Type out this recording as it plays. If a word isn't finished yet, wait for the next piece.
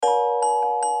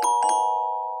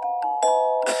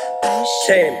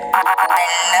Kane,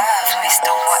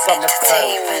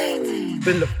 SummerTime.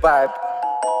 been the vibe,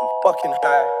 I'm fucking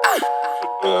high.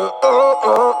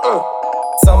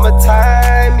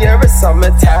 Summertime, yeah, it's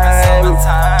summertime.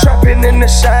 Trapping in the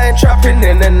shine, trapping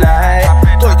in the night.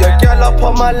 Got your girl up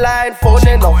on my line,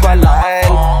 phoning off my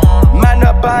line. Man,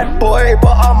 a bad boy,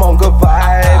 but I'm on good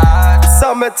vibe.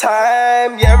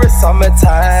 Summertime, yeah, it's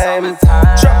summertime.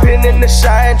 Trapping in the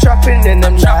shine, trapping in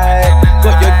the night.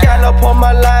 Got your girl up on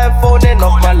my line, phoning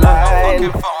off my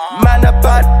line. Man, a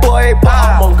bad boy, but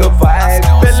I'm on good vibe.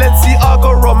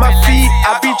 Balenciaga on my feet,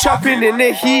 I be trapping in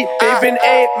the heat. Bathing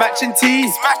ain't matching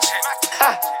tees.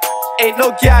 Ain't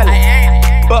no gal,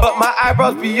 but my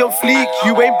eyebrows be on fleek.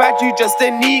 You ain't bad, you just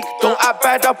unique. Don't act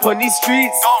bad up on these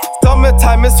streets.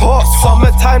 Summertime is hot,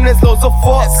 summertime there's loads of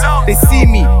thoughts. They see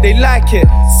me, they like it,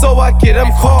 so I get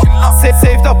them caught.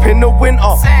 Saved up in the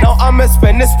winter, now I'ma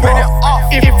spend this pot.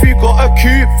 If you got a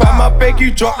coupe, fam, I beg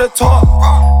you drop the top.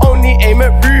 Only aim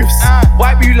at roofs,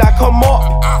 wipe you like a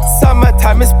mop.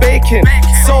 Summertime is baking,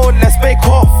 so let's bake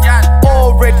off.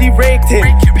 Already raked in,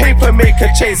 paper maker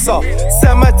chaser.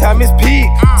 Summertime is peak,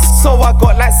 so I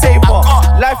got like saber.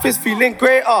 Life is feeling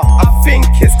greater, I think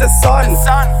it's the sun.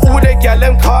 All the gal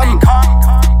them come.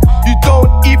 You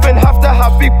don't even have to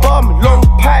have big bum. Long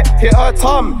pipe, hit her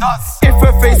tum. If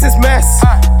her face is mess,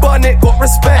 bun it, got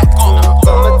respect.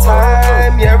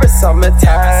 Summertime, yeah, it's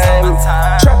summertime.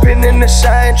 Trapping in the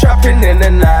shine, trapping in the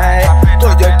night.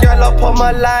 Got your girl up on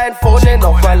my line, phoning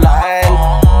off my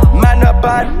line. Man, a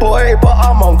bad boy, but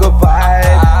I'm on good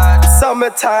vibe.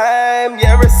 Summertime,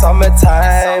 yeah, it's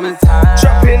summertime.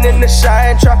 Trapping in the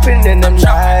shine, trapping in the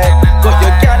night. Got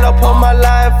your gal up on my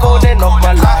line, phoning off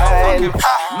my line.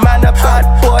 Man, a bad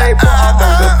boy, but I'm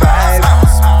on good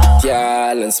vibe.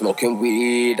 Gal and smoking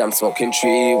weed, I'm smoking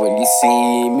tree. When you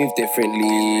see move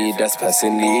differently, that's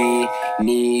personally.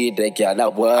 Need a gal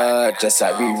at work, just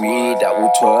like we read. That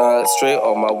will twerk straight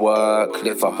on my work,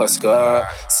 lift up her skirt.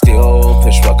 Still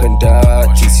push rock and dirt,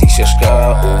 GC your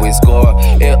skirt. Always got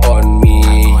it on me,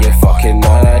 you fucking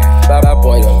nerd. Bad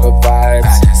boy on good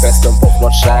vibes, best of both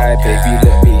not shy. Baby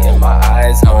look me in my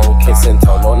eyes, no kiss and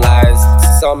tell no lies.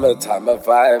 Summertime a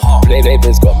vibe, play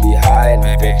neighbors got me high.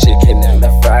 The chicken and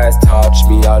the fries, touch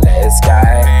me, I'll let it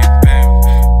sky.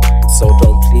 So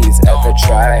don't please ever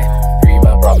try, free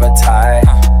my brother tie.